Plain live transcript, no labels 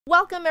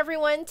Welcome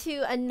everyone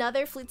to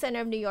another Flute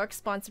Center of New York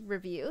sponsored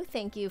review.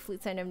 Thank you,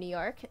 Flute Center of New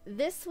York.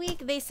 This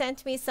week they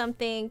sent me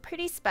something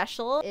pretty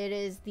special. It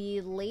is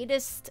the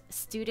latest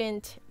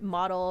student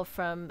model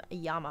from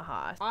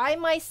Yamaha. I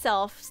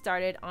myself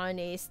started on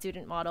a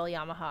student model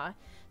Yamaha,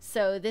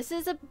 so this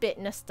is a bit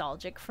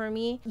nostalgic for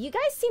me. You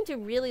guys seem to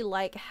really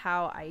like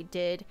how I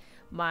did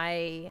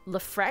my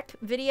Lefrec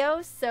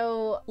video,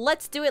 so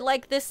let's do it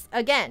like this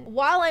again.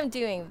 While I'm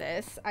doing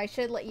this, I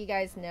should let you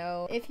guys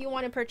know, if you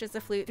want to purchase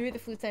a flute through the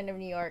Flute Center of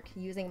New York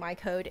using my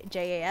code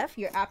JAF,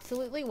 you're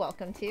absolutely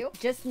welcome to.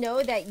 Just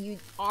know that you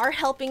are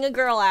helping a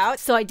girl out,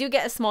 so I do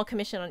get a small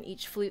commission on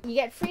each flute. You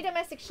get free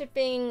domestic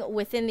shipping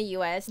within the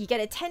US. You get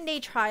a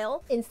 10-day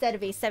trial instead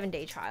of a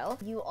 7-day trial.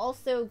 You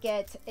also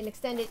get an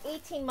extended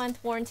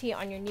 18-month warranty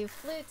on your new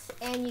flutes,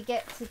 and you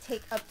get to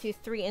take up to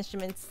 3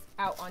 instruments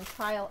out on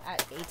trial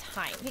at a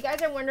time. If you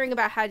guys are wondering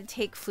about how to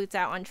take flutes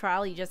out on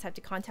trial, you just have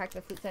to contact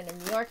the Flute Center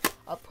of New York.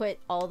 I'll put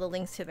all the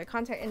links to their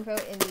contact info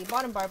in the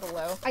bottom bar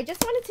below. I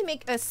just wanted to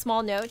make a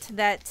small note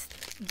that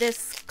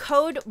this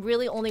code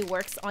really only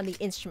works on the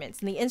instruments,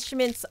 and the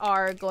instruments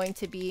are going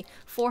to be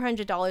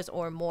 $400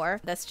 or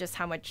more. That's just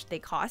how much they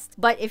cost.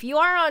 But if you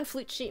are on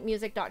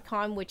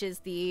flutesheetmusic.com, which is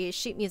the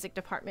sheet music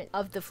department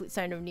of the Flute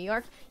Center of New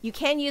York, you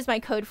can use my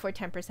code for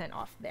 10%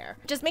 off there.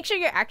 Just make sure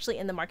you're actually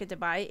in the market to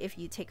buy if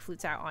you take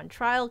flutes out on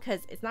trial,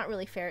 because it's not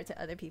really fair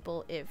to other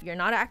people if you're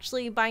not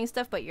actually buying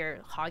stuff but you're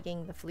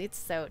hogging the flutes,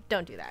 so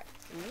don't do that.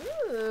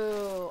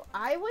 Ooh,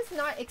 I was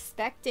not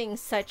expecting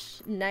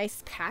such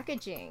nice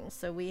packaging.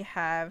 So we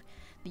have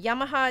the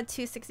Yamaha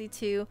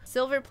 262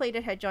 silver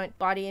plated head joint,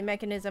 body and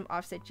mechanism,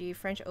 offset G,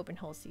 French open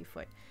hole C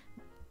foot.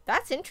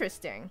 That's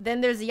interesting.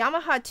 Then there's the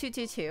Yamaha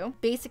 222,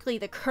 basically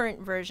the current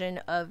version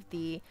of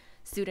the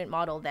student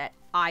model that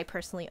I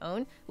personally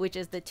own, which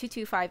is the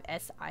 225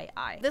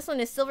 SII. This one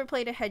is silver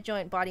plated head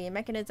joint, body and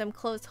mechanism,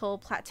 closed hole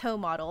plateau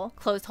model.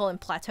 Closed hole and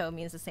plateau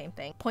means the same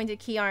thing. Pointed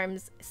key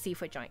arms, C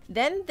foot joint.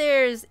 Then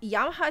there's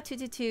Yamaha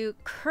 222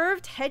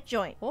 curved head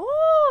joint.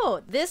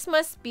 Oh, this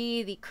must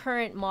be the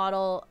current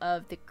model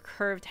of the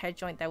curved head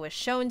joint that was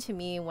shown to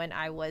me when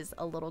I was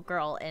a little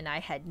girl and I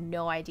had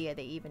no idea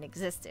they even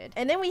existed.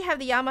 And then we have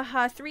the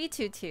Yamaha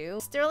 322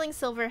 sterling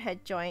silver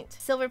head joint,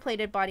 silver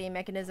plated body and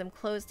mechanism,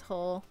 closed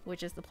hole,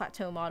 which is the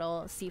plateau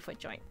model, C foot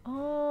joint.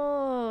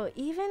 Oh,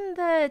 even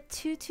the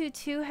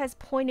 222 has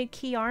pointed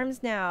key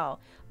arms now.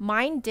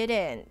 Mine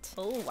didn't.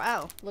 Oh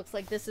wow, looks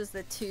like this is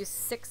the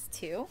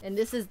 262 and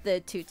this is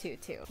the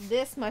 222.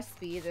 This must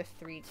be the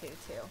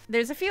 322.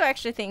 There's a few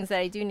extra things that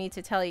I do need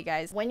to tell you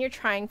guys. When you're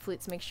trying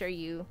flutes, make sure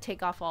you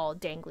take off all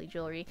dangly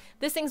jewelry.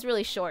 This thing's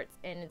really short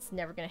and it's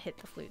never gonna hit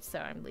the flute, so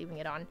I'm leaving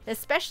it on.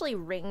 Especially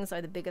rings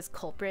are the biggest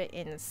culprit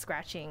in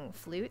scratching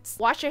flutes.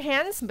 Wash your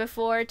hands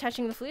before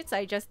touching the flutes.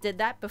 I just did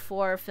that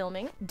before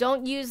filming.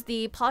 Don't use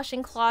the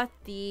polishing cloth,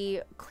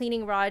 the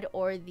cleaning rod,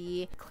 or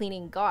the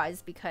cleaning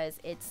gauze because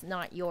it's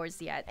not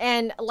yours yet.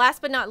 And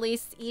last but not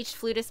least, each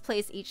flutist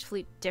plays each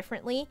flute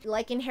differently.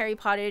 Like in Harry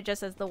Potter,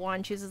 just as the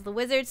wand chooses the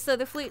wizard, so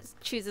the flute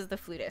chooses the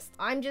flutist.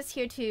 I'm just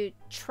here to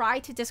try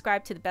to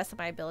describe to the best of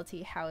my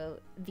ability how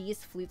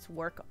these flutes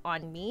work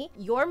on me.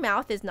 Your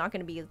mouth is not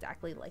going to be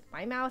exactly like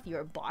my mouth.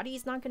 Your body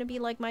is not going to be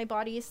like my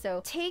body.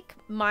 So take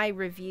my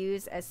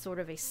reviews as sort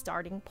of a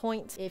starting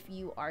point if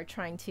you are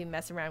trying to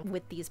mess around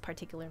with these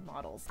particular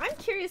models. I'm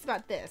curious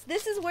about this.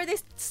 This is where they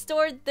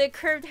stored the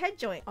curved head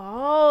joint.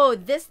 Oh,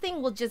 this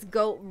thing will just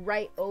go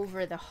right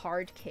over the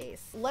hard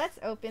case. Let's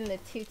open the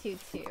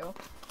 222.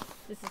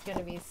 This is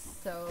gonna be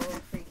so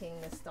freaking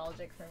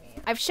nostalgic for me.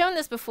 I've shown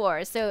this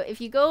before, so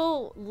if you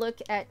go look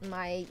at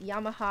my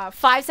Yamaha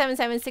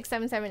 577,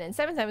 677, and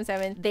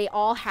 777, they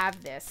all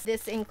have this.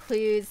 This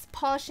includes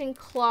polishing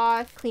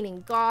cloth,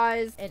 cleaning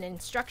gauze, an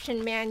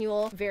instruction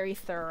manual, very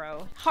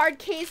thorough. Hard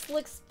case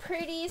looks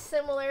pretty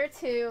similar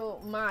to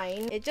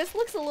mine. It just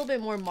looks a little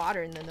bit more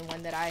modern than the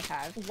one that I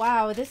have.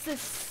 Wow, this is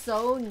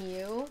so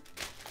new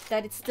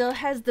that it still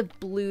has the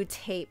blue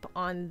tape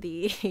on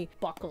the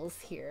buckles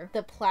here.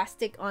 The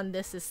plastic on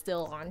this is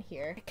still on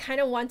here. I kind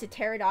of want to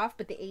tear it off,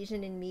 but the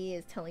Asian in me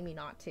is telling me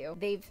not to.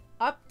 They've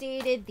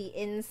updated the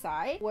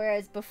inside,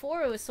 whereas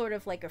before it was sort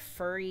of like a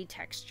furry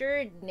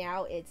texture.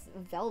 Now it's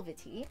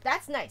velvety.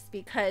 That's nice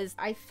because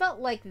I felt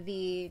like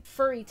the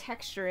furry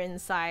texture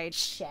inside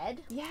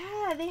shed.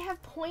 Yeah, they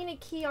have pointed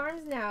key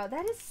arms now.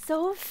 That is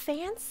so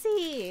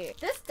fancy.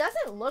 This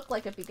doesn't look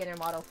like a beginner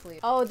model flute.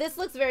 Oh, this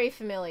looks very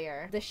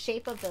familiar. The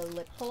shape of the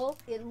lip hole,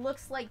 it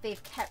looks like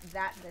they've kept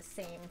that the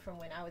same from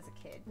when I was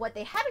a kid. What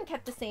they haven't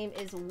kept the same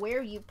is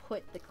where you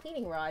put the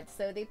cleaning rod.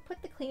 So they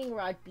put the cleaning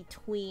rod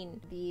between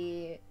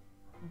the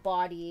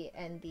body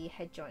and the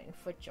head joint and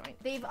foot joint.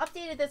 They've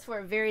updated this for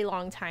a very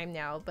long time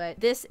now, but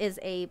this is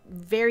a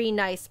very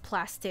nice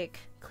plastic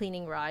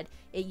cleaning rod.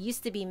 It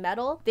used to be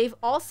metal. They've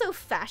also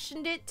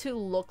fashioned it to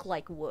look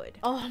like wood.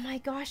 Oh my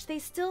gosh, they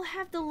still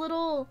have the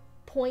little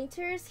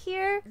pointers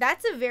here,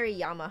 that's a very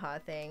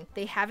Yamaha thing.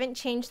 They haven't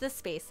changed the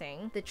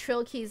spacing. The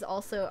trill keys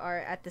also are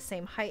at the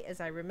same height as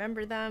I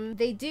remember them.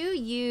 They do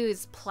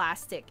use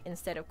plastic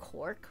instead of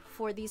cork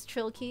for these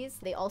trill keys.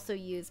 They also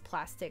use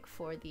plastic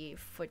for the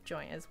foot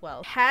joint as well.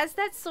 It has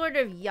that sort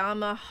of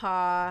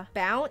Yamaha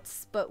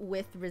bounce, but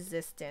with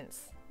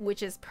resistance,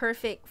 which is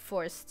perfect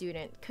for a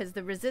student because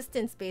the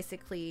resistance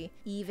basically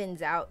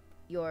evens out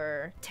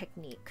your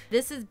technique.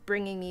 This is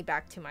bringing me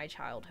back to my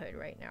childhood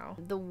right now.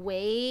 The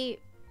way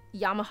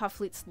Yamaha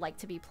flutes like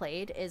to be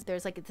played is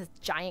there's like this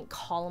giant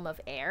column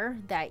of air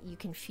that you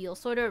can feel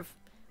sort of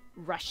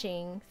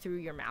rushing through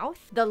your mouth.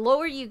 The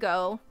lower you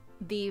go,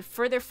 the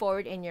further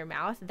forward in your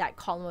mouth that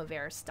column of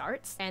air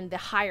starts, and the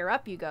higher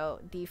up you go,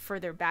 the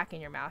further back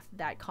in your mouth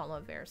that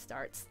column of air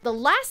starts. The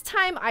last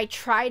time I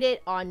tried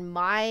it on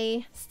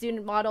my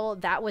student model,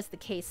 that was the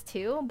case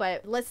too,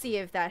 but let's see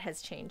if that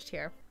has changed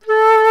here.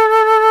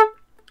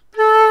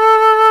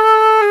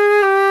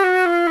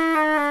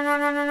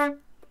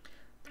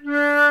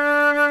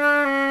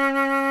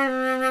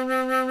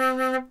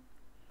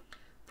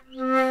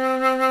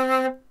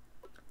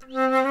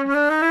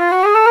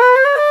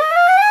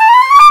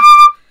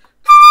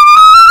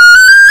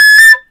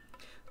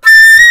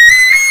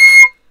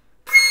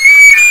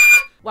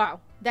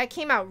 Wow, that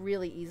came out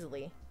really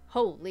easily.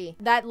 Holy.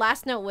 That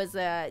last note was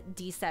a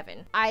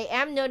D7. I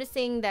am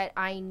noticing that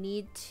I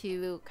need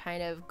to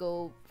kind of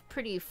go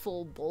pretty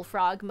full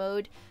bullfrog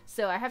mode.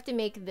 So I have to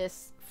make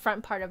this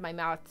front part of my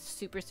mouth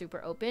super,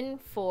 super open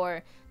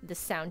for the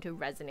sound to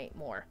resonate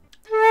more.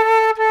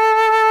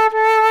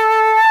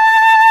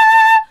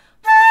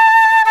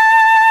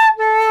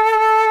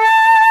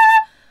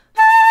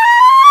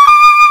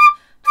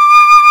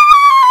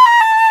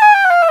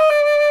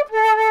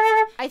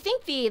 I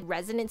think the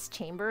resonance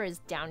chamber is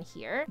down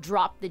here.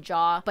 Drop the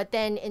jaw. But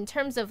then in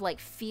terms of like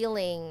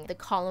feeling the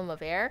column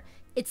of air,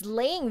 it's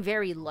laying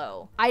very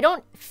low. I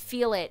don't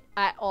feel it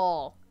at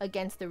all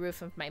against the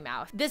roof of my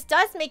mouth. This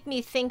does make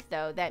me think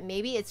though that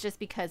maybe it's just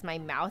because my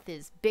mouth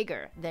is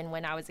bigger than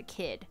when I was a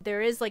kid.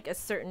 There is like a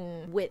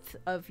certain width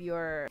of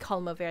your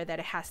column of air that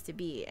it has to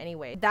be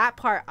anyway. That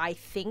part I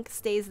think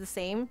stays the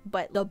same,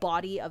 but the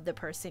body of the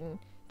person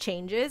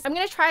changes. I'm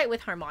gonna try it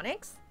with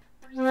harmonics.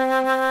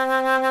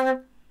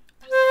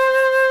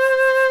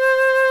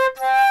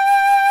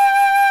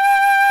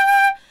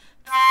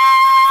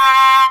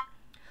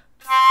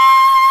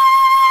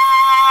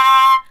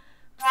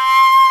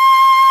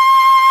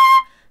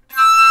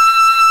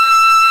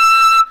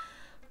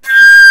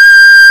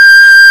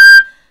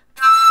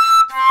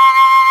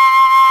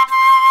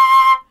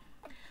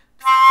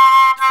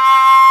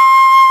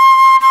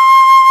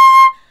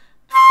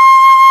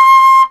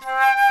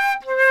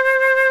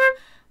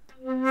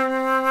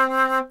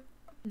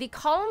 The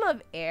column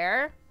of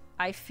air,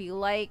 I feel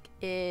like,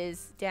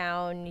 is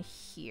down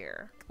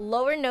here.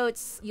 Lower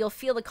notes, you'll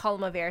feel the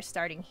column of air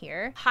starting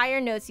here. Higher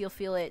notes, you'll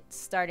feel it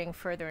starting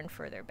further and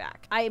further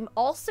back. I'm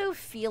also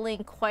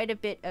feeling quite a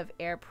bit of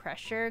air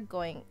pressure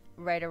going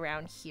right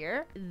around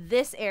here.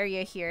 This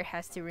area here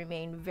has to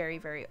remain very,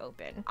 very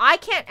open. I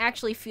can't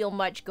actually feel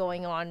much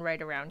going on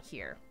right around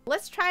here.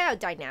 Let's try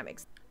out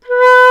dynamics.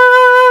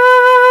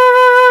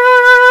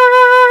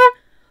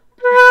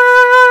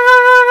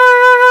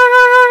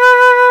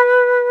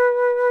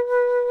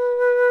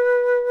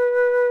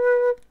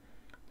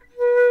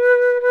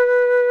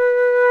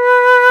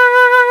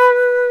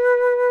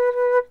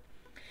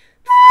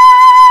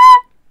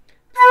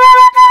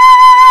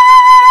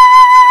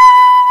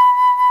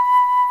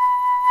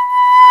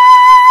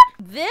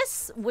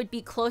 Would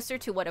be closer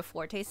to what a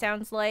forte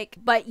sounds like,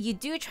 but you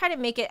do try to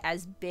make it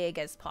as big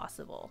as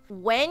possible.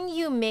 When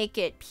you make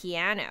it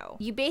piano,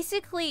 you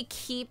basically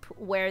keep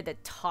where the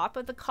top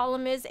of the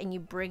column is and you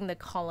bring the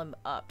column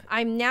up.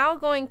 I'm now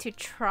going to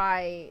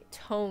try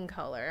tone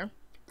color.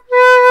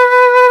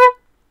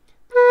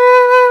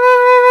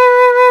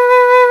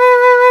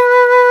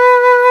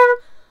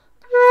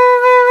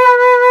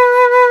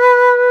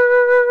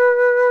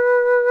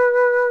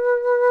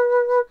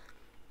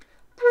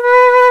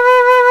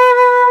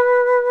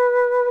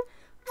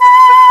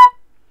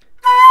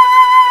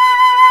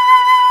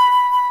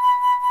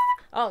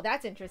 Oh,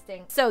 that's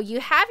interesting. So you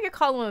have your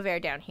column of air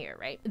down here,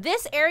 right?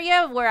 This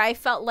area where I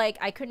felt like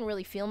I couldn't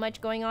really feel much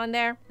going on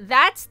there,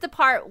 that's the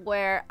part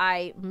where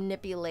I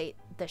manipulate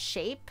the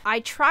shape.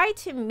 I try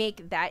to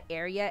make that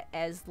area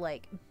as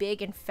like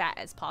big and fat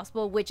as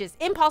possible, which is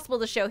impossible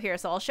to show here.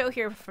 So I'll show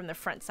here from the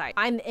front side.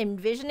 I'm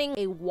envisioning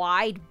a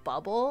wide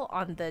bubble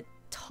on the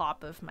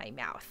top of my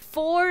mouth.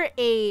 For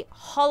a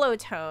hollow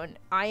tone,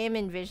 I am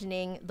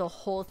envisioning the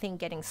whole thing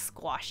getting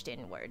squashed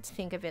inwards.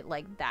 Think of it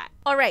like that.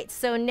 All right,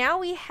 so now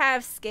we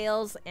have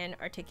scales and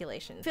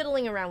articulation.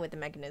 Fiddling around with the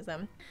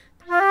mechanism.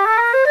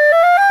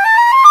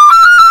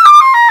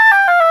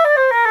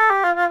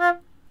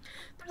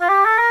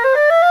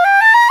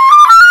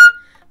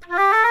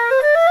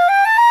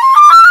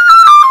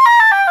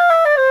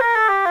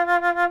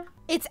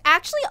 It's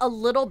actually a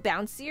little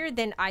bouncier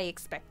than I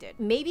expected.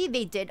 Maybe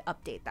they did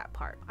update that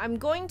part. I'm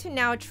going to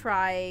now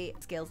try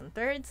scales and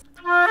thirds.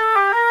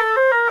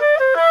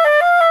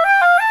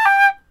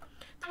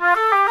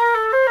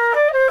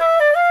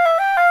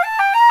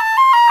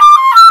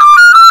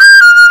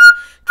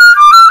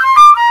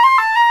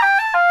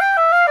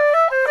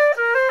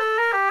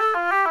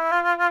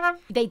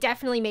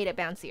 definitely made it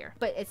bouncier,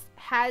 but it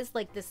has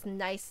like this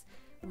nice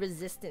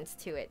resistance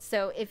to it.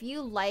 So if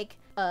you like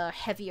a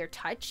heavier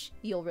touch,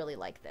 you'll really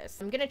like this.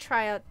 I'm gonna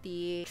try out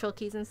the trill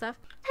keys and stuff.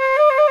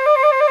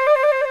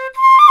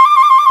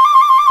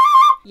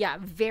 Yeah,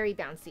 very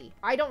bouncy.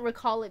 I don't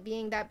recall it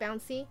being that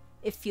bouncy.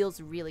 It feels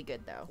really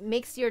good though.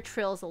 Makes your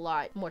trills a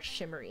lot more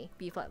shimmery.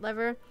 B flat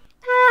lever.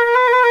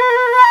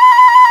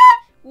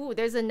 Ooh,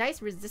 there's a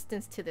nice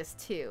resistance to this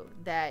too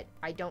that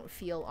I don't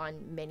feel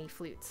on many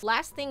flutes.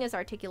 Last thing is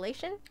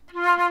articulation.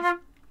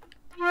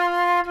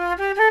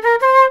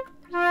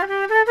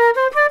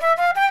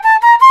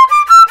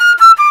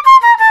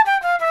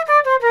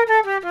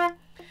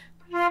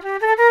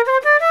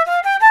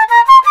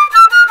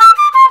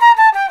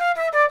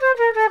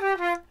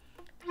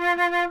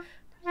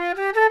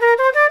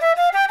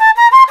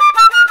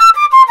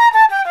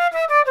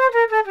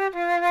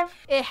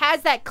 It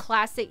has that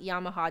classic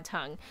Yamaha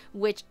tongue,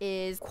 which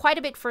is quite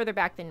a bit further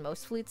back than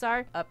most flutes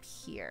are, up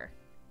here.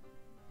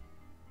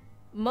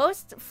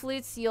 Most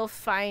flutes you'll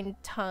find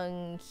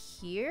tongue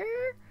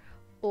here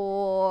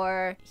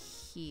or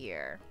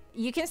here.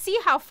 You can see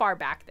how far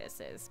back this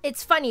is.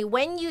 It's funny,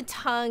 when you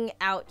tongue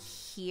out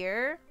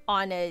here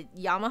on a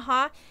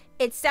Yamaha,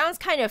 it sounds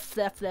kind of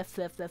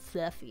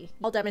fluffy.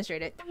 I'll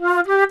demonstrate it.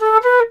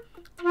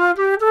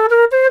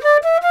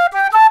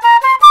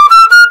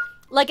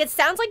 Like, it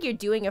sounds like you're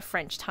doing a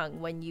French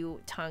tongue when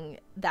you tongue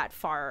that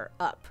far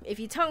up. If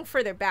you tongue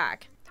further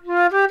back,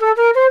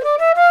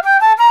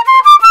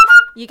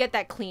 you get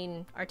that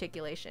clean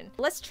articulation.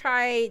 Let's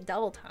try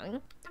double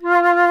tongue.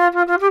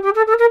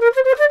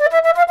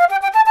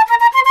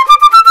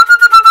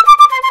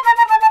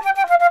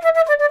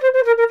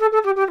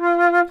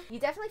 You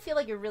definitely feel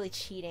like you're really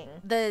cheating.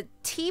 The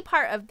T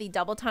part of the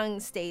double tongue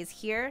stays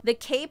here. The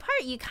K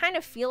part, you kind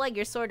of feel like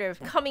you're sort of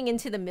coming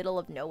into the middle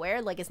of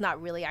nowhere, like it's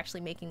not really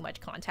actually making much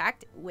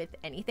contact with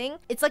anything.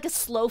 It's like a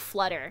slow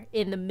flutter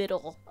in the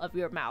middle of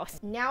your mouth.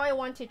 Now I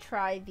want to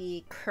try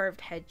the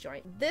curved head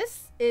joint.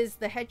 This is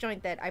the head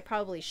joint that I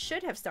probably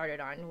should have started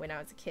on when I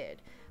was a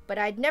kid, but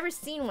I'd never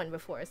seen one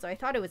before, so I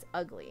thought it was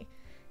ugly.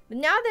 But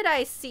now that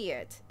I see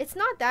it, it's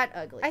not that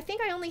ugly. I think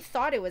I only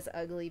thought it was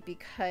ugly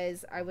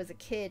because I was a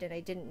kid and I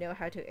didn't know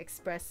how to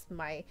express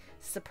my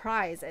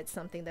surprise at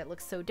something that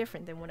looks so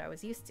different than what I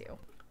was used to.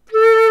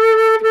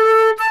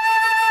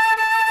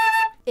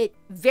 It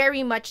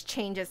very much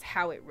changes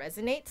how it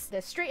resonates.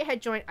 The straight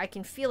head joint, I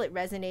can feel it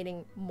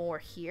resonating more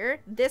here.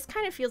 This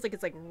kind of feels like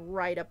it's like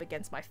right up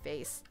against my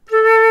face.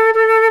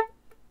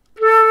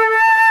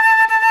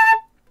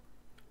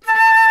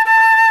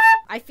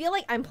 I feel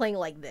like I'm playing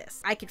like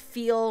this. I could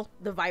feel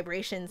the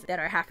vibrations that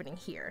are happening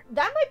here.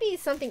 That might be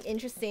something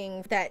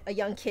interesting that a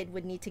young kid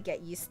would need to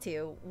get used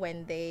to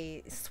when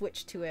they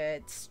switch to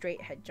a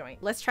straight head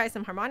joint. Let's try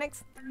some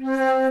harmonics.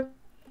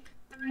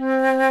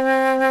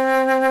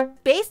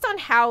 Based on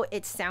how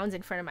it sounds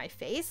in front of my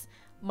face,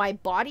 my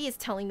body is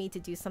telling me to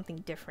do something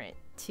different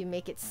to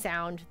make it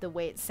sound the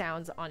way it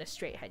sounds on a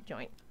straight head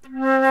joint.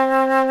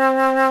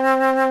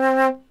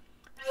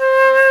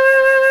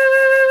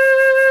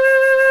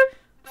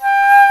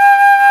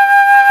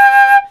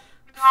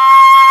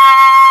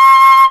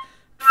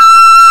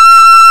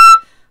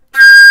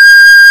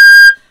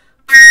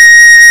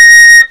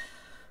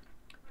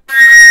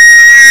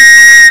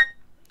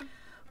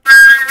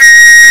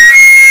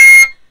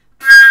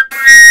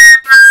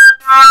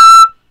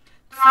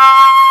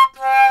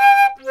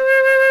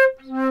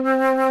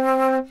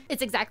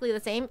 It's exactly the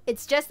same.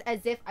 It's just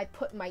as if I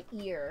put my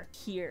ear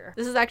here.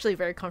 This is actually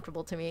very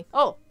comfortable to me.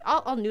 Oh,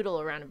 I'll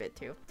noodle around a bit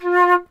too.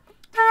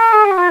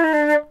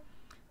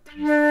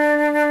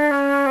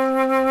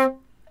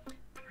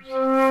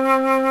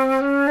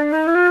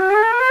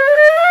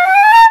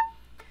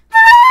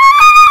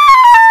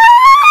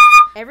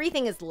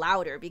 Everything is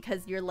louder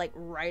because you're like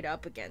right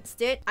up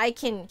against it. I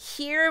can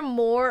hear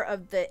more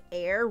of the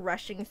air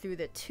rushing through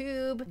the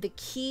tube. The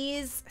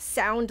keys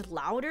sound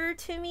louder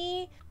to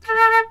me.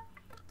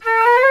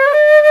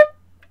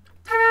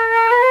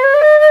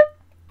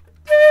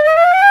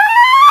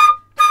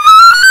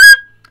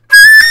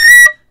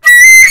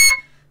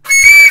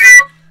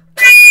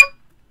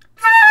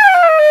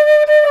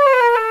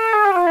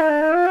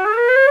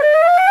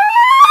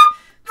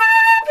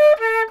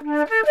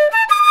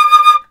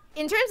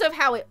 In terms of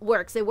how it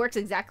works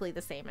exactly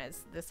the same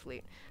as this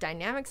flute.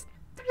 Dynamics.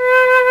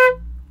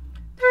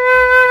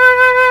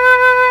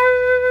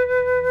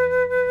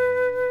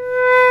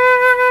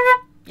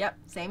 Yep,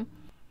 same.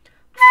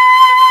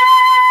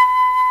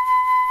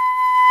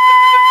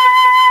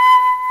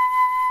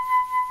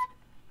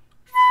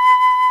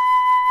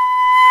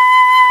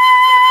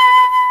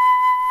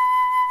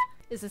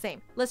 It's the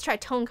same. Let's try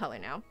tone color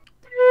now.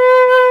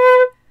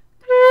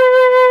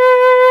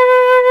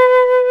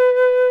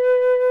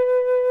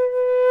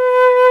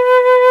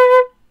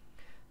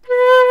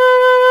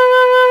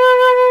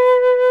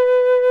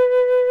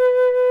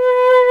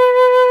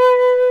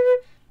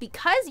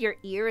 Because your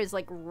ear is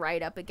like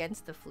right up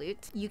against the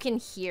flute, you can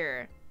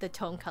hear the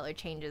tone color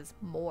changes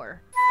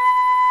more.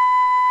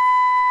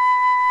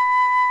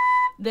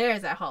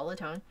 There's that hollow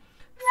tone.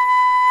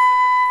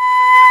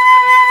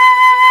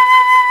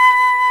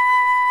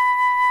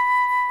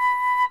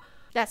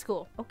 That's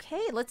cool.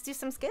 Okay, let's do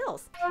some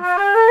scales.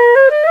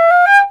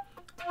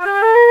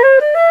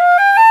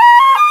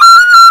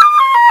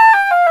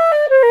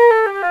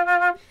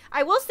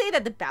 I will say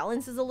that the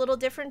balance is a little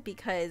different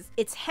because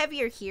it's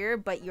heavier here,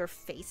 but your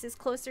face is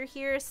closer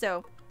here.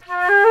 So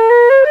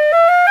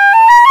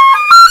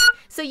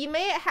you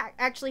may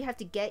actually have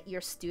to get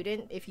your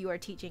student, if you are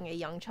teaching a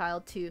young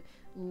child, to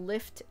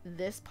lift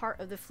this part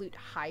of the flute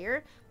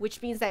higher,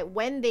 which means that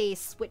when they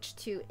switch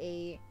to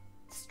a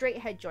straight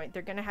head joint,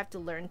 they're gonna have to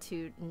learn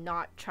to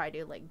not try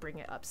to like bring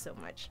it up so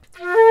much.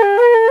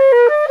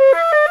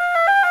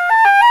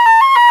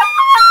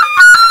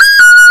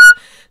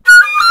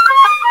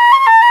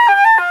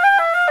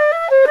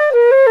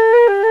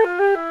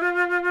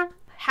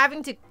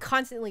 Having to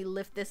constantly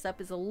lift this up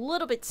is a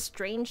little bit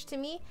strange to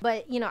me,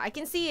 but you know, I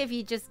can see if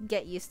you just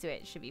get used to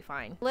it, it should be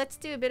fine. Let's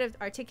do a bit of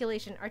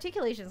articulation.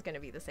 Articulation is going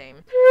to be the same.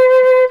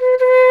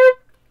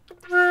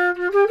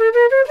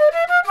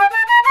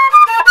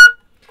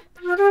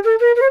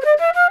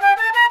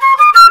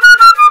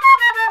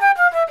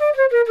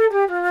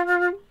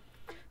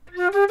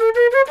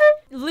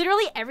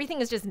 Literally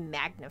everything is just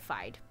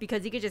magnified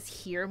because you could just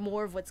hear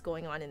more of what's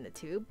going on in the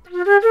tube.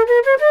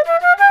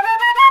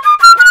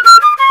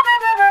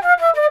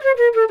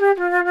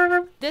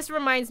 This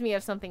reminds me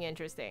of something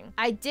interesting.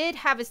 I did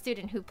have a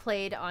student who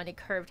played on a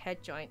curved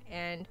head joint,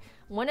 and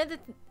one of the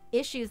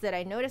issues that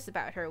I noticed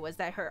about her was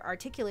that her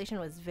articulation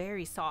was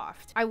very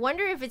soft. I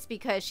wonder if it's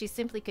because she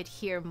simply could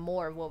hear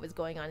more of what was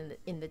going on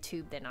in the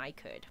tube than I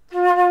could.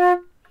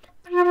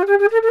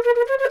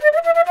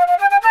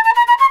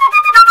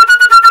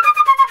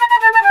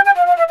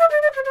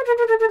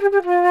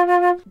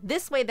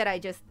 This way that I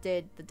just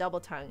did the double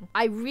tongue,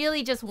 I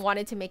really just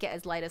wanted to make it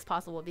as light as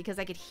possible because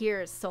I could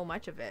hear so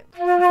much of it.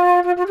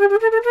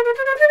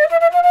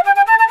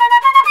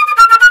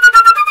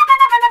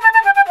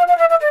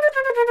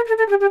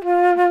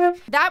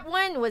 That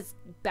one was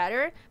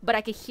better, but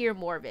I could hear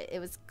more of it. It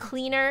was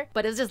cleaner,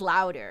 but it was just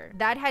louder.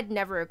 That had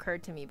never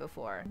occurred to me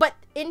before. But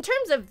in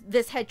terms of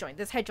this head joint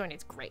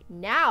is great.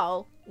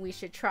 Now we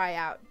should try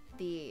out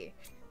the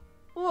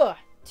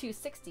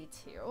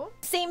 262.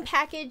 Same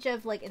package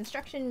of like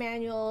instruction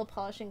manual,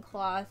 polishing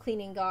cloth,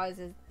 cleaning gauze,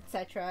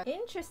 etc.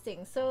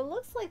 Interesting. So it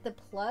looks like the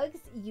plugs,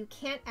 you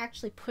can't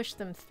actually push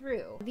them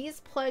through. These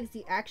plugs,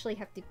 you actually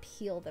have to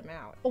peel them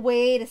out. Oh,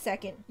 wait a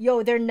second.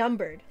 Yo, they're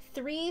numbered.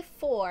 3,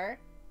 4,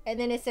 and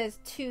then it says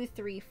 2,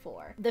 3,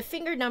 4. The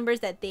finger numbers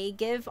that they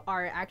give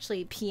are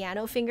actually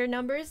piano finger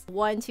numbers.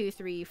 1, 2,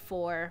 3,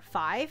 4,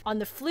 5. On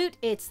the flute,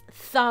 it's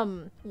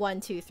thumb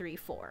 1, 2, 3,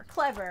 4.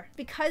 Clever.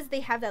 Because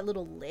they have that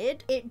little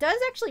lid, it does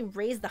actually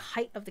raise the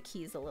height of the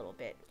keys a little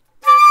bit.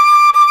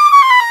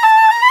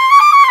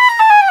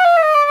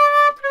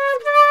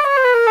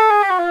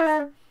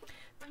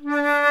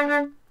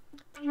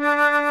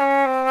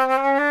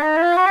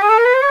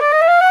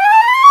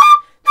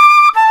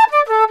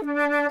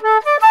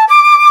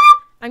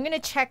 I'm gonna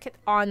check it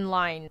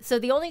online. So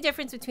the only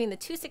difference between the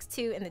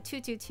 262 and the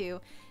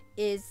 222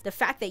 is the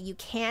fact that you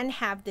can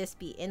have this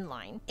be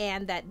inline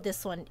and that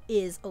this one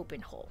is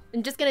open hole.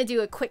 I'm just gonna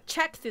do a quick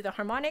check through the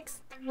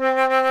harmonics.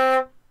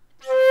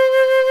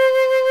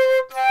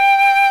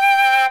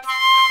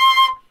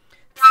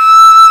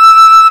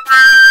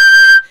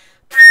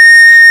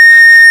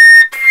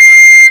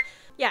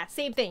 Yeah,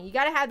 same thing. You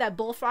gotta have that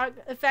bullfrog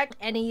effect,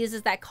 and it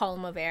uses that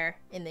column of air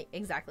in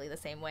exactly the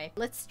same way.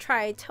 Let's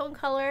try tone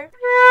color.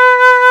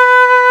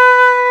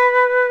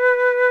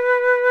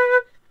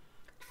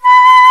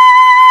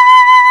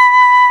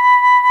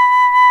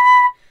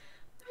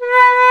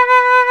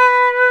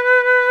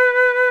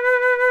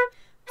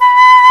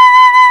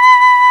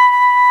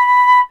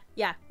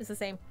 Yeah, it's the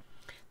same.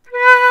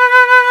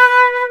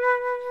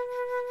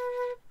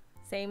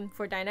 Same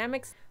for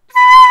dynamics.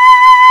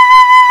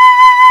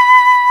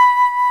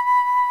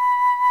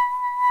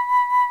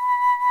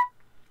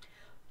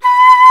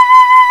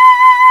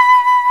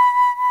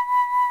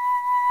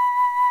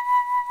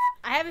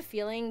 I have a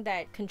feeling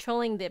that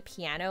controlling the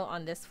piano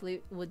on this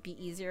flute would be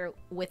easier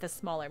with a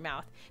smaller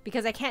mouth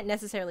because I can't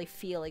necessarily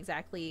feel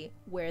exactly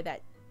where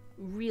that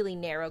really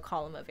narrow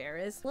column of air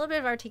is. A little bit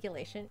of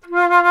articulation.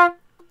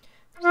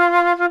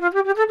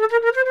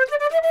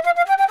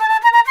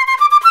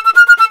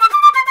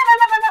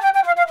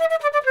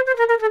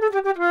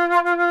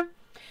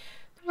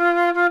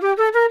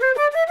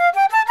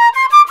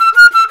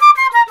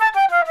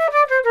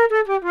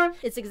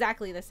 It's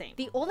exactly the same.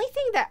 The only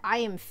thing that I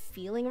am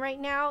feeling right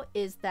now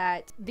is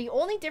that the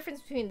only difference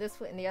between this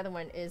flute and the other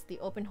one is the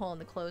open hole and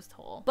the closed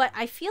hole. But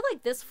I feel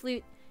like this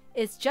flute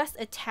is just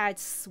a tad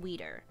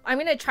sweeter. I'm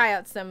gonna try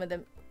out some of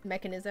the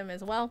mechanism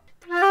as well.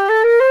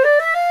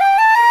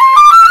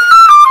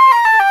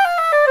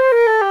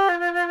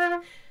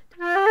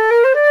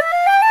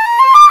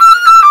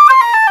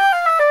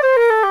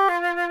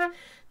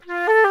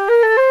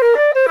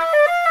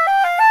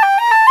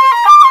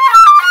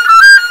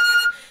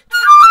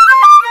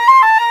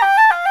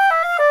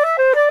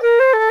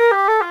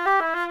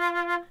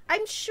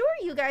 I'm sure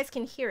you guys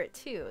can hear it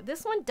too.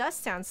 This one does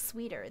sound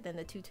sweeter than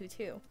the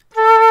 222.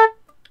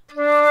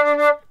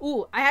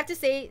 Ooh, I have to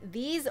say,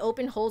 these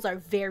open holes are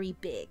very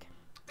big.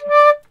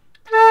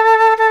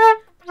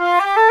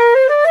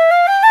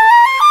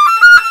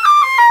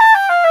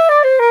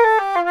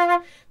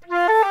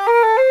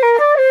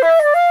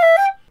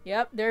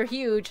 Yep, they're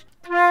huge.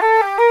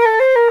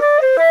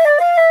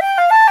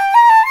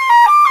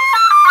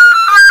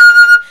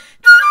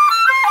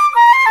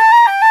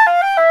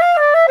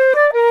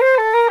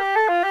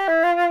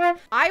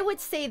 I would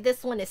say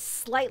this one is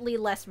slightly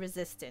less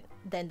resistant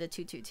than the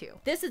 222.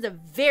 This is a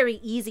very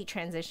easy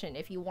transition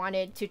if you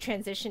wanted to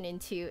transition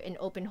into an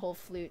open hole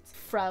flute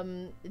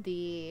from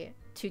the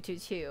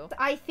 222.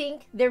 I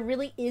think there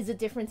really is a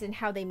difference in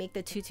how they make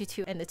the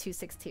 222 and the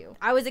 262.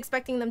 I was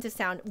expecting them to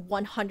sound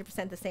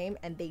 100% the same,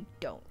 and they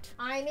don't.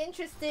 I'm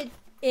interested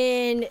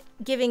in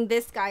giving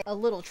this guy a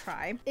little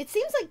try. It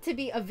seems like to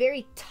be a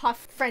very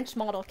tough French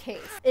model case.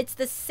 It's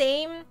the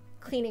same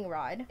cleaning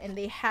rod, and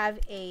they have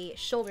a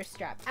shoulder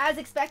strap. As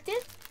expected,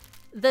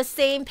 the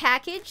same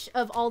package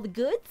of all the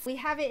goods. We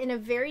have it in a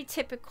very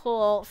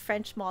typical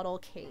French model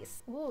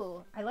case.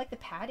 Ooh, I like the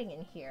padding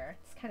in here.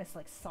 It's kind of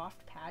like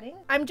soft padding.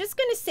 I'm just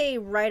gonna say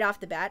right off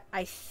the bat,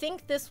 I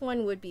think this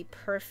one would be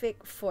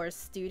perfect for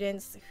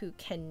students who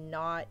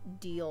cannot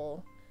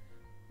deal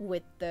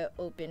with the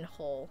open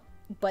hole,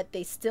 but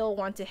they still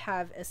want to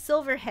have a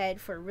silver head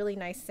for a really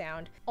nice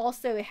sound.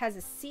 Also, it has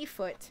a C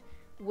foot,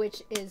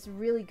 which is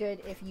really good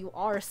if you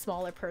are a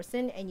smaller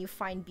person and you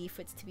find B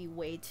foots to be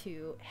way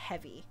too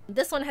heavy.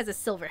 This one has a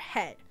silver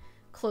head,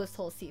 closed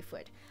hole C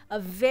foot. A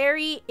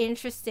very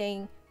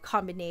interesting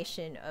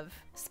combination of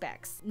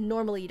specs.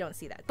 Normally you don't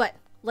see that, but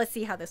let's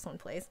see how this one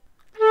plays.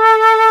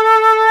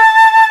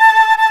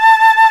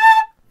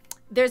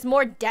 There's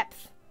more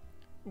depth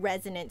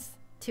resonance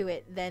to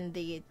it than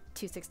the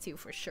 262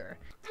 for sure.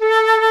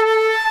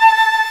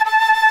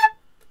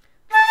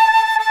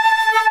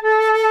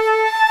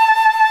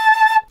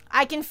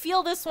 I can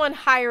feel this one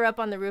higher up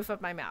on the roof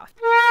of my mouth.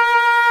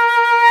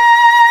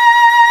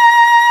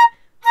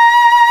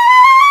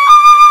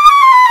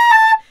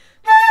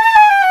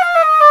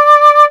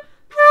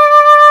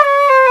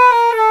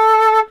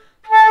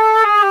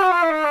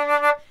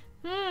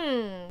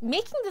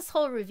 Making this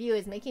whole review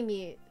is making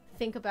me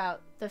think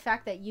about the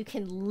fact that you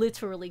can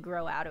literally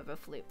grow out of a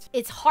flute.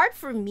 It's hard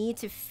for me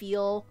to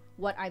feel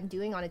what I'm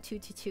doing on a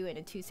 222 and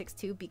a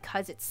 262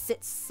 because it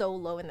sits so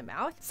low in the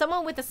mouth.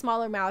 Someone with a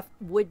smaller mouth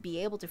would be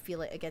able to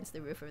feel it against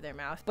the roof of their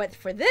mouth. But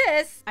for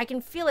this, I can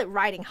feel it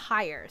riding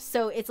higher.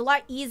 So it's a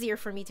lot easier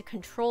for me to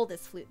control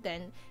this flute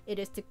than it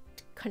is to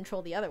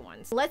control the other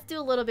ones. Let's do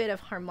a little bit of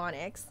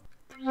harmonics.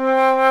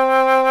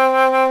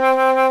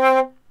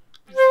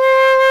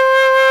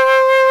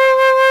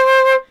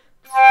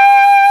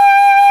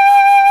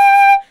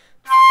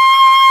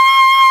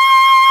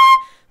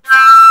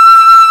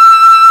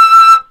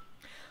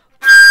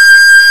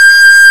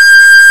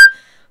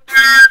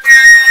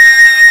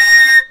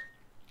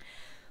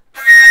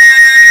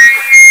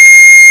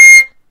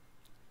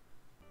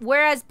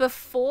 Whereas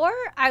before,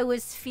 I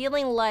was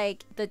feeling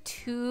like the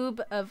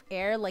tube of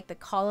air, like the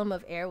column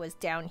of air was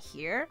down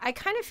here. I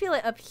kind of feel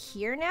it up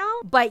here now,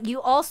 but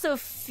you also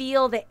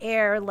feel the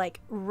air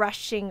like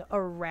rushing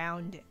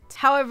around it.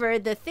 However,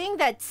 the thing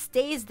that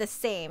stays the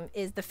same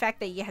is the fact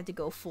that you have to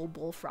go full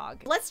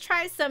bullfrog. Let's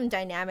try some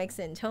dynamics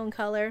in tone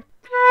color.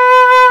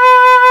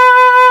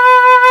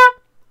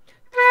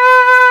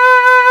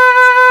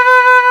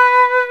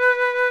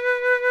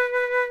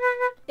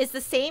 It's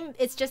the same,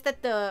 it's just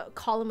that the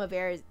column of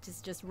air is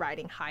just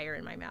riding higher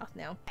in my mouth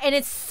now. And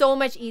it's so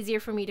much easier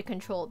for me to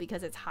control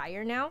because it's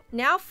higher now.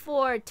 Now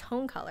for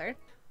tone color.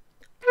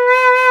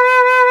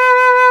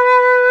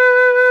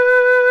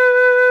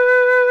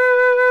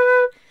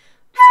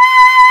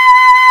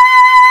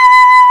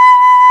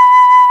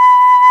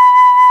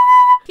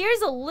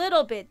 Here's a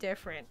little bit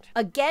different.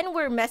 Again,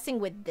 we're messing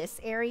with this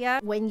area.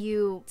 When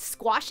you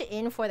squash it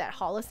in for that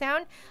hollow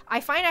sound,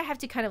 I find I have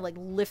to kind of like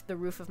lift the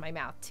roof of my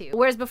mouth too.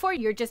 Whereas before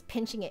you're just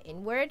pinching it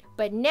inward.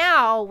 But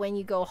now when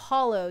you go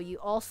hollow, you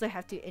also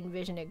have to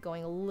envision it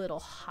going a little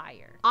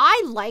higher.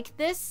 I like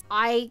this.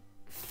 I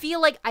feel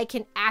like I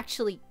can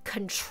actually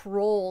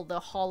control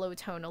the hollow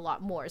tone a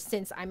lot more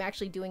since I'm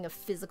actually doing a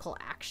physical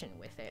action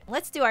with it.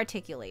 Let's do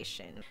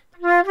articulation.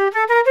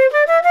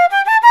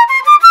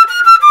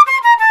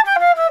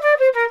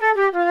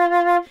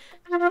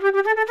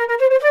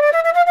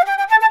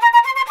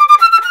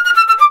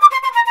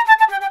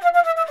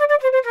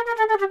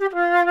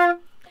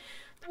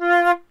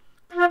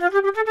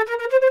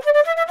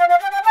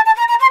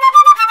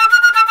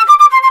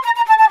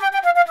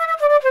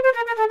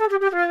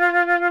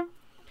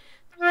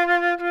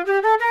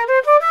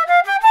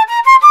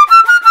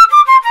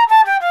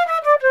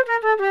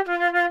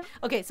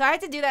 Okay, so I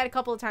had to do that a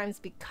couple of times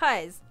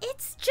because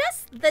it's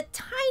just the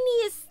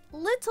tiniest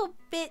little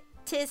bit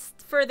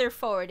further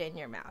forward in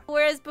your mouth.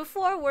 Whereas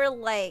before we're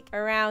like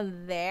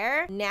around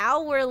there,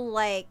 now we're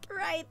like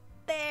right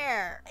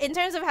there. In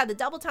terms of how the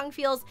double tongue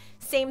feels,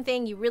 same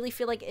thing. You really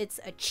feel like it's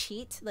a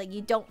cheat. Like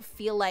you don't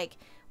feel like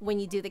when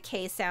you do the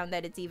K sound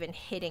that it's even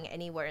hitting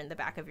anywhere in the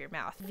back of your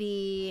mouth.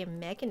 The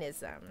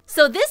mechanism.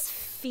 So this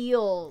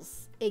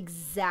feels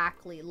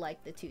exactly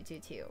like the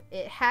 222.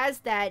 It has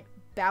that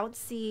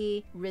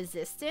bouncy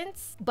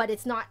resistance, but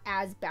it's not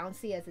as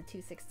bouncy as the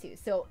 262.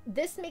 So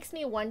this makes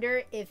me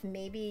wonder if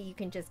maybe you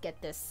can just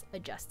get this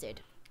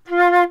adjusted.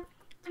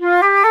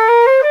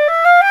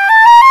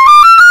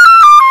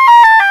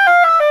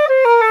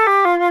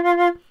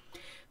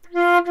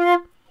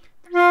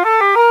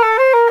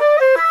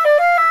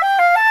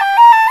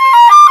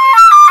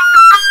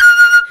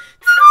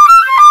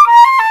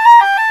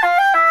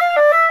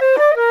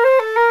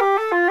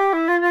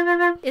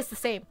 It's the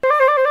same.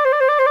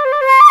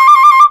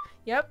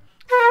 Yep.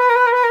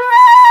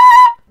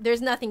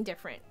 There's nothing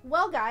different.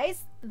 Well,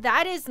 guys,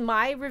 that is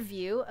my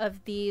review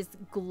of these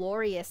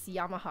glorious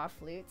Yamaha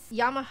flutes.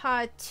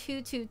 Yamaha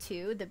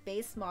 222, the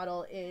base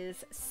model,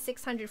 is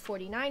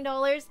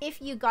 $649.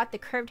 If you got the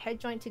curved head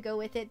joint to go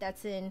with it,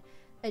 that's an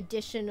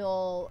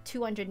additional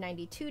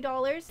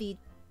 $292. The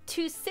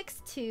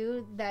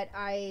 262 that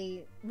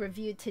I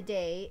reviewed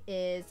today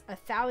is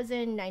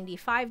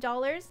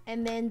 $1,095,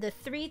 and then the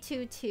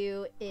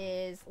 322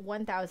 is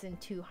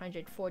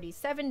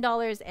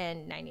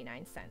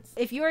 $1,247.99.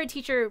 If you're a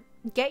teacher,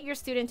 get your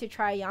student to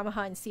try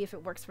Yamaha and see if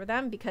it works for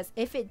them, because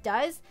if it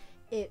does,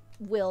 it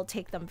will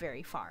take them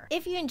very far.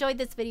 If you enjoyed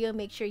this video,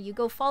 make sure you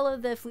go follow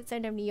the Flute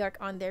Center of New York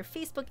on their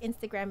Facebook,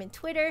 Instagram, and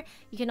Twitter.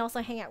 You can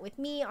also hang out with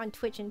me on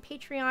Twitch and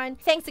Patreon.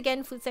 Thanks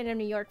again, Flute Center of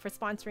New York, for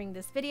sponsoring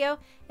this video,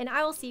 and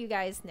I will see you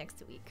guys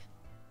next week.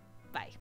 Bye.